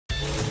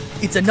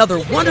It's another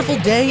wonderful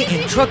day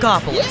in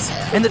Truckopolis,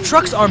 and the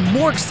trucks are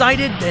more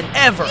excited than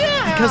ever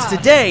because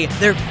today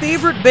their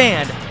favorite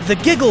band, the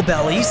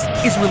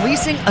GiggleBellies, is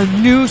releasing a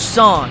new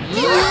song.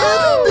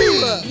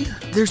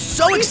 They're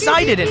so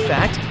excited, in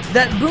fact,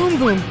 that Boom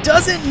Boom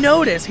doesn't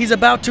notice he's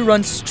about to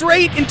run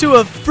straight into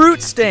a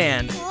fruit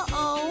stand.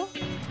 Uh-oh.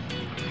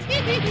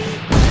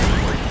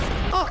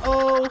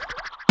 Uh-oh.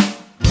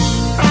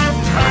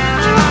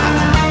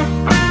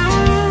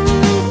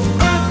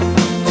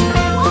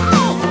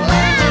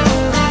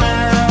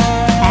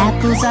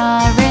 Apples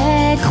are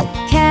red,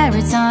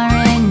 carrots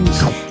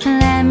orange,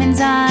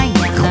 lemons are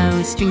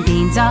yellow, string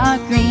beans are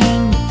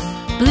green,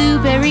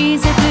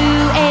 blueberries are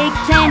blue,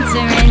 eggplants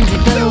are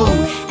indigo,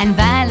 and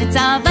violets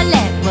are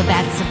violet. Well,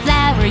 that's a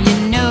flower,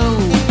 you know.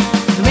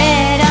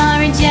 Red,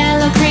 orange,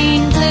 yellow,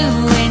 green,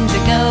 blue,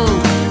 indigo,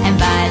 and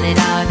violet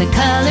are the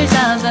colors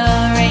of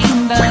the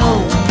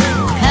rainbow.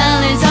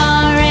 Colors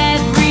are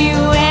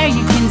everywhere,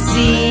 you can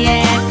see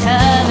it.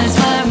 Colors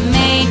were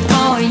made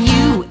for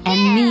you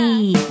and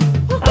me.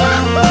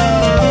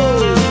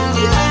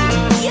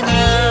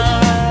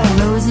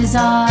 Roses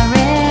are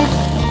red,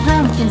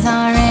 pumpkins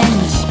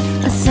orange,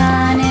 the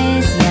sun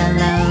is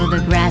yellow,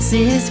 the grass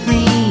is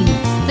green,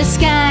 the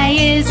sky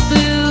is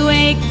blue,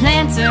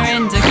 eggplants are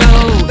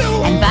indigo,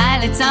 and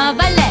violets are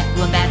violet.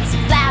 Well, that's a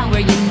flower,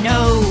 you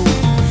know.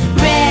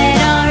 Red,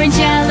 orange,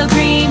 yellow,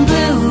 green,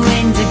 blue,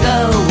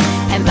 indigo,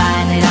 and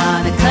violet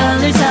are the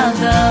colors of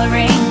the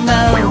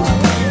rainbow.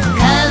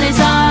 Colors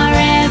are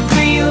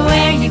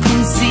everywhere, you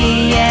can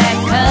see it.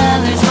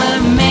 Colors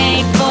were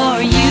made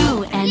for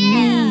you and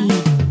me.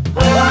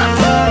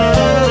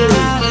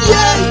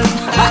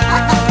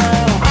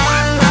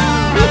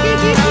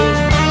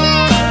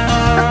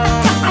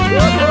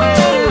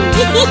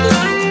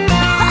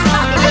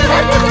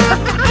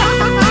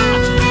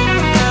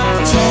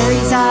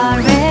 Cherries are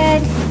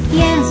red,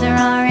 yams are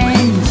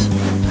orange,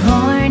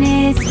 corn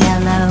is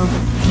yellow,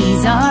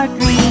 peas are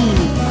green,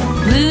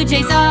 blue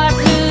jays are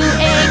blue,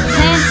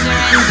 eggplants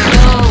are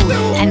indigo,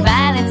 and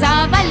violets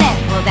are violet.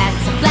 Well,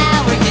 that's a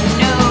flower, you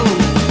know.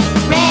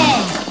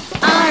 Red,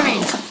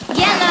 orange,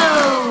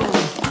 yellow,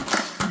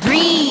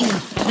 green,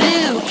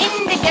 blue,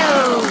 indigo,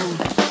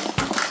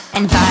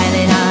 and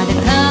violet are the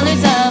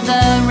colors of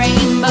the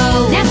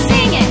rainbow. Now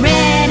sing it!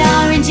 Red,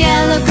 orange,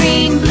 yellow,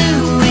 green,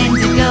 blue,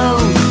 indigo,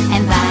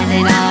 and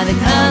violet are the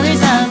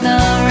colors of the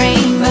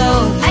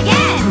rainbow.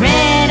 Again!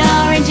 Red,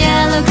 orange,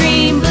 yellow,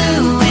 green,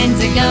 blue,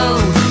 indigo,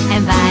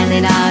 and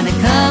violet are the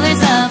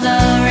colors of the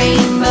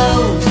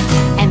rainbow.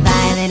 And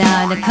violet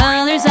are the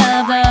colors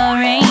of the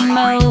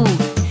rainbow.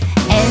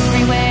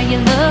 Everywhere you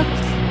look,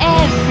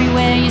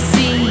 everywhere you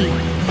see,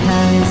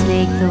 colors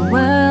make the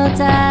world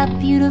a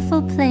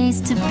beautiful place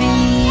to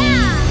be.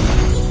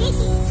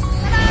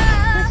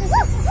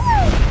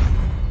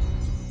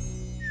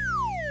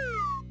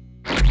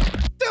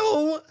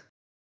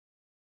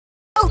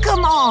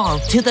 Welcome all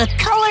to the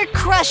Color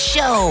Crush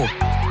Show.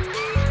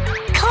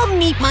 Come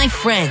meet my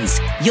friends.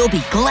 You'll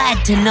be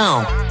glad to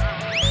know.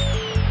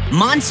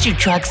 Monster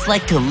trucks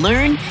like to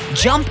learn,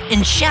 jump,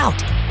 and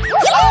shout.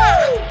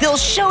 They'll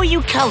show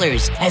you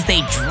colors as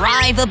they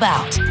drive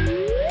about.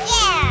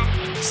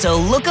 So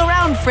look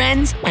around,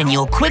 friends, and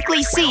you'll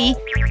quickly see,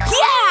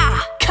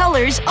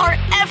 colors are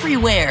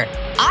everywhere.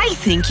 I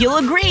think you'll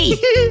agree.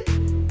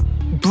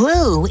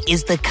 Blue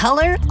is the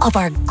color of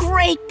our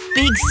great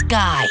big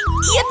sky.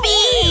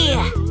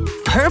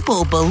 Yippee!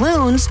 Purple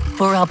balloons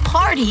for a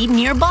party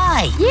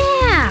nearby.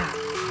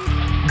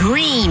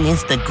 Green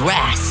is the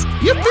grass.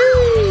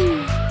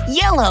 Yippee!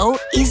 Yellow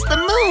is the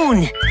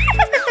moon.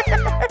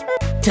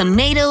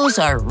 Tomatoes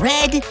are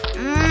red.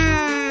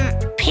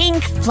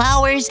 Pink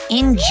flowers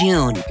in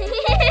June.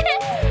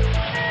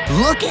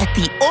 Look at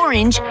the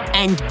orange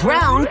and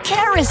brown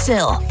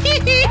carousel.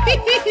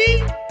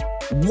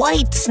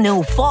 White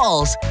snow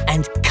falls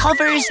and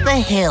covers the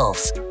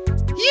hills.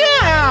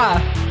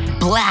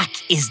 Black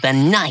is the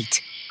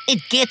night. It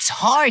gets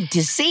hard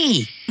to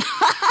see.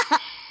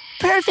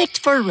 Perfect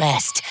for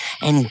rest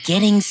and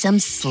getting some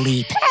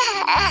sleep.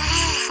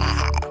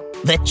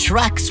 The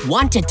trucks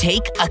want to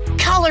take a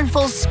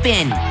colorful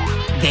spin.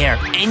 Their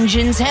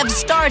engines have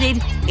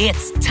started.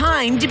 It's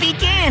time to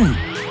begin.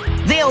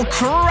 They'll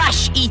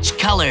crush each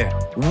color,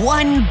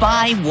 one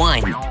by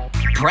one.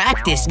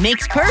 Practice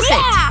makes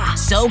perfect,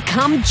 so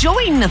come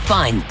join the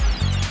fun.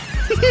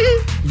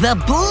 The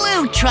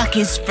blue truck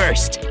is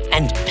first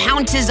and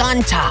pounces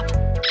on top.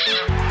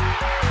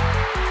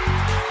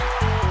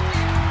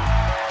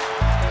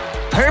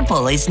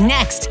 Purple is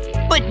next,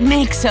 but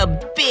makes a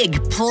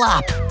big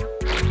plop.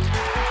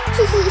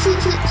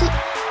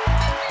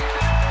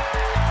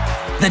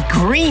 The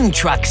green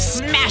truck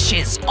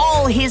smashes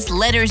all his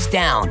letters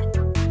down.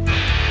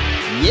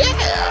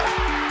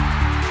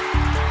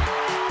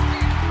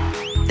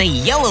 The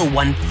yellow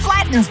one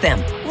flattens them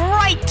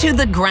right to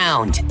the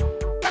ground.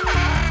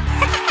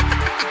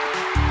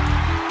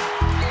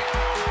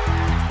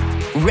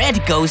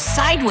 Red goes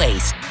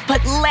sideways,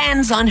 but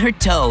lands on her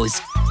toes.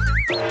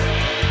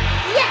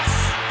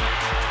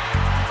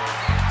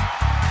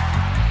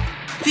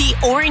 The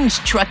orange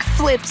truck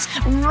flips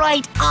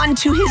right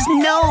onto his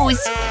nose.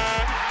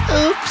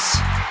 Oops.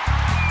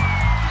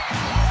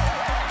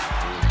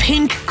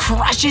 Pink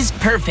crushes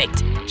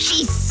perfect.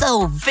 She's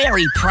so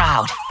very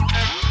proud.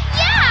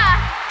 Yeah!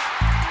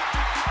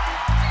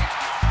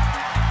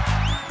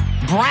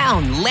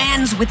 Brown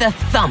lands with a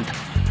thump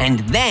and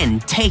then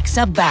takes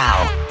a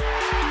bow.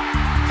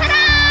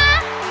 Ta-da!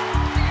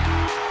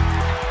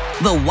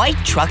 The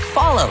white truck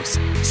follows,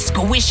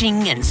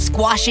 squishing and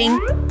squashing.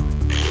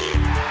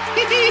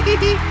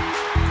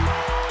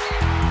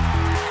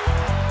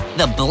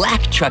 The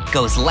black truck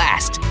goes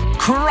last,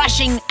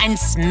 crushing and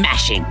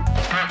smashing.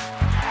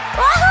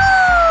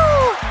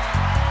 Woohoo!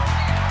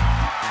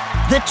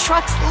 The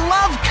trucks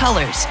love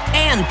colors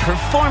and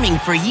performing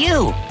for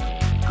you.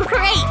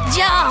 Great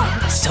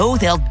job! So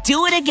they'll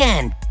do it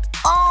again,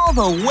 all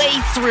the way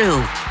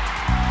through.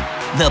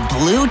 The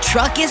blue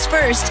truck is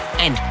first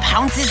and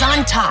pounces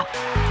on top.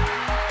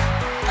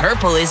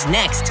 Purple is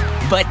next,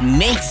 but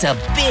makes a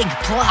big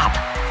plop.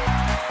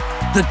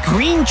 The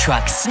green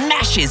truck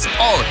smashes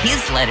all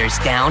his letters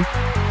down.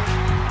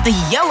 The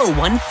yellow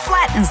one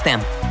flattens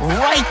them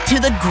right to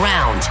the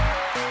ground.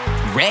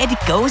 Red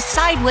goes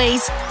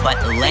sideways,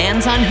 but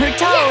lands on her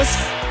toes.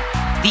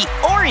 The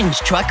orange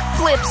truck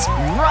flips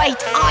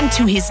right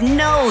onto his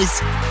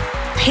nose.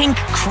 Pink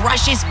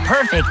crushes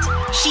perfect.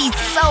 She's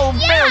so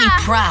very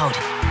proud.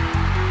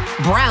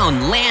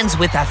 Brown lands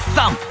with a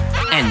thump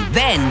and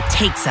then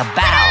takes a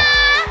bow.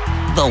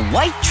 The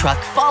white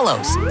truck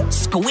follows,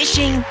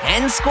 squishing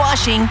and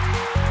squashing.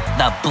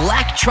 The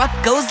black truck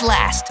goes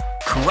last,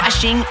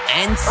 crushing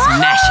and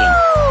smashing.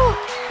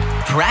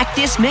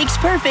 Practice makes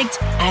perfect,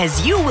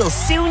 as you will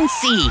soon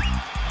see.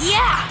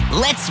 Yeah,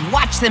 let's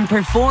watch them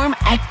perform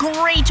at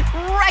great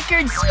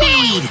record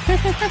speed.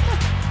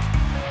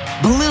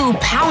 Blue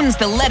pounds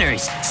the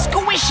letters,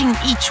 squishing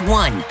each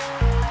one.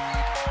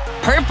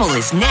 Purple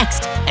is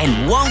next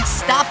and won't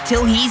stop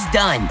till he's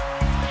done.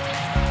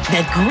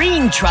 The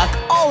green truck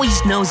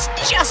always knows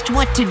just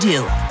what to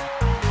do.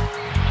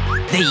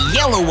 The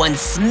yellow one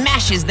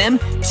smashes them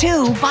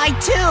 2 by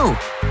 2.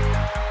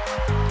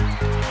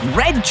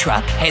 Red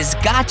truck has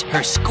got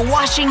her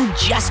squashing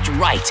just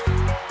right.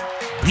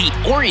 The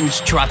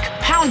orange truck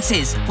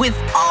pounces with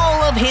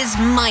all of his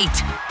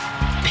might.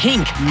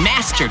 Pink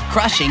mastered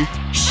crushing,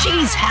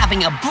 she's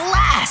having a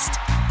blast.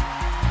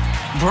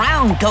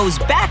 Brown goes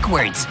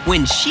backwards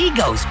when she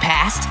goes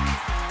past.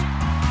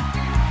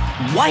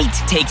 White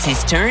takes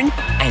his turn,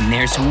 and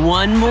there's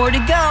one more to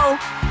go.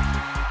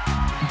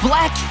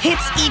 Black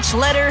hits each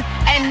letter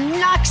and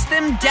knocks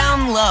them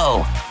down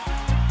low.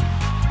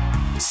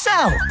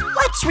 So,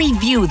 let's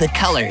review the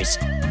colors,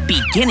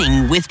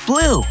 beginning with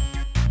blue.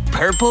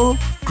 Purple,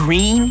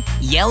 green,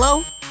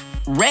 yellow,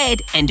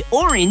 red, and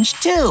orange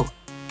too.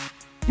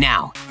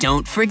 Now,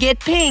 don't forget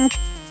pink,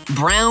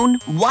 brown,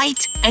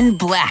 white, and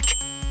black.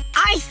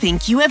 I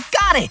think you have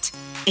got it.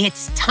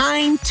 It's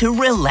time to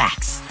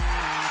relax.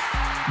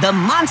 The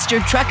monster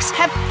trucks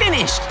have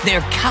finished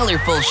their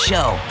colorful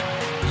show.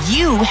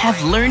 You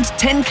have learned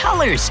 10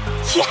 colors.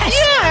 Yes,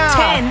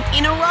 10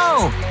 in a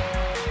row.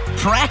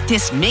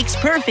 Practice makes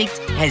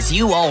perfect, as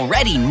you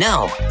already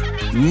know.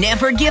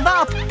 Never give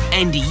up,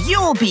 and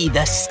you'll be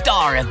the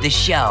star of the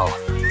show.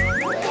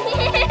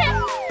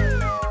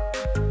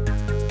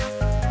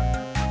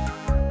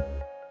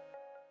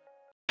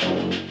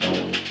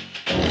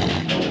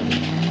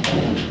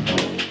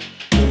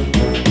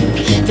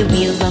 The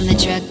wheels on the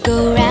truck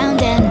go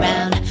round and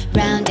round,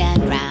 round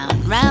and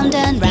round, round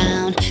and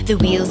round. The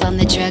wheels on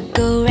the truck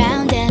go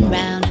round and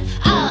round,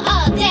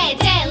 all day,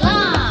 day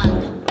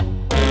long.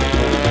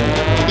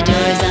 The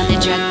doors on the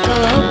truck go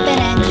open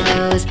and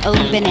close,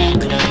 open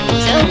and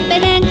close,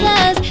 open and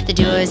close. The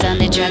doors on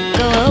the truck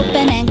go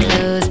open and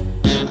close,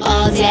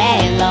 all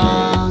day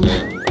long.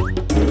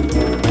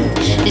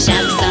 The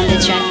shocks on the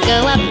truck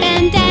go up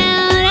and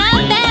down,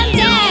 up and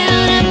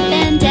down, up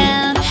and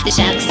down. The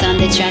shocks on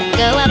the truck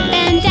go up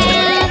and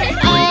down,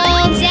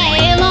 all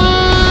day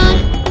long.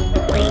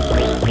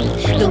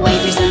 The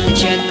wipers on the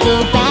truck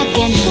go back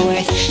and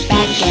forth,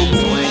 back and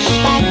forth,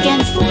 back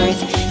and forth.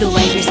 The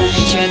wipers on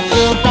the truck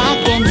go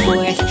back and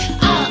forth,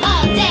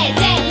 all day,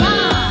 day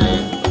long.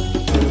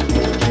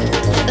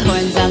 The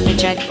horns on the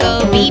truck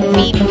go beep,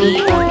 beep,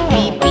 beep,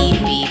 beep, beep,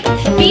 beep,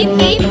 beep,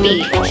 beep,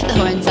 beep. The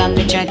horns on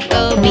the truck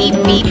go beep,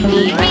 beep,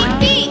 beep, beep,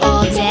 beep,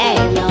 all day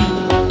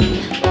long.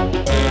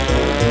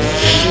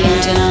 The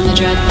engine on the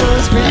truck goes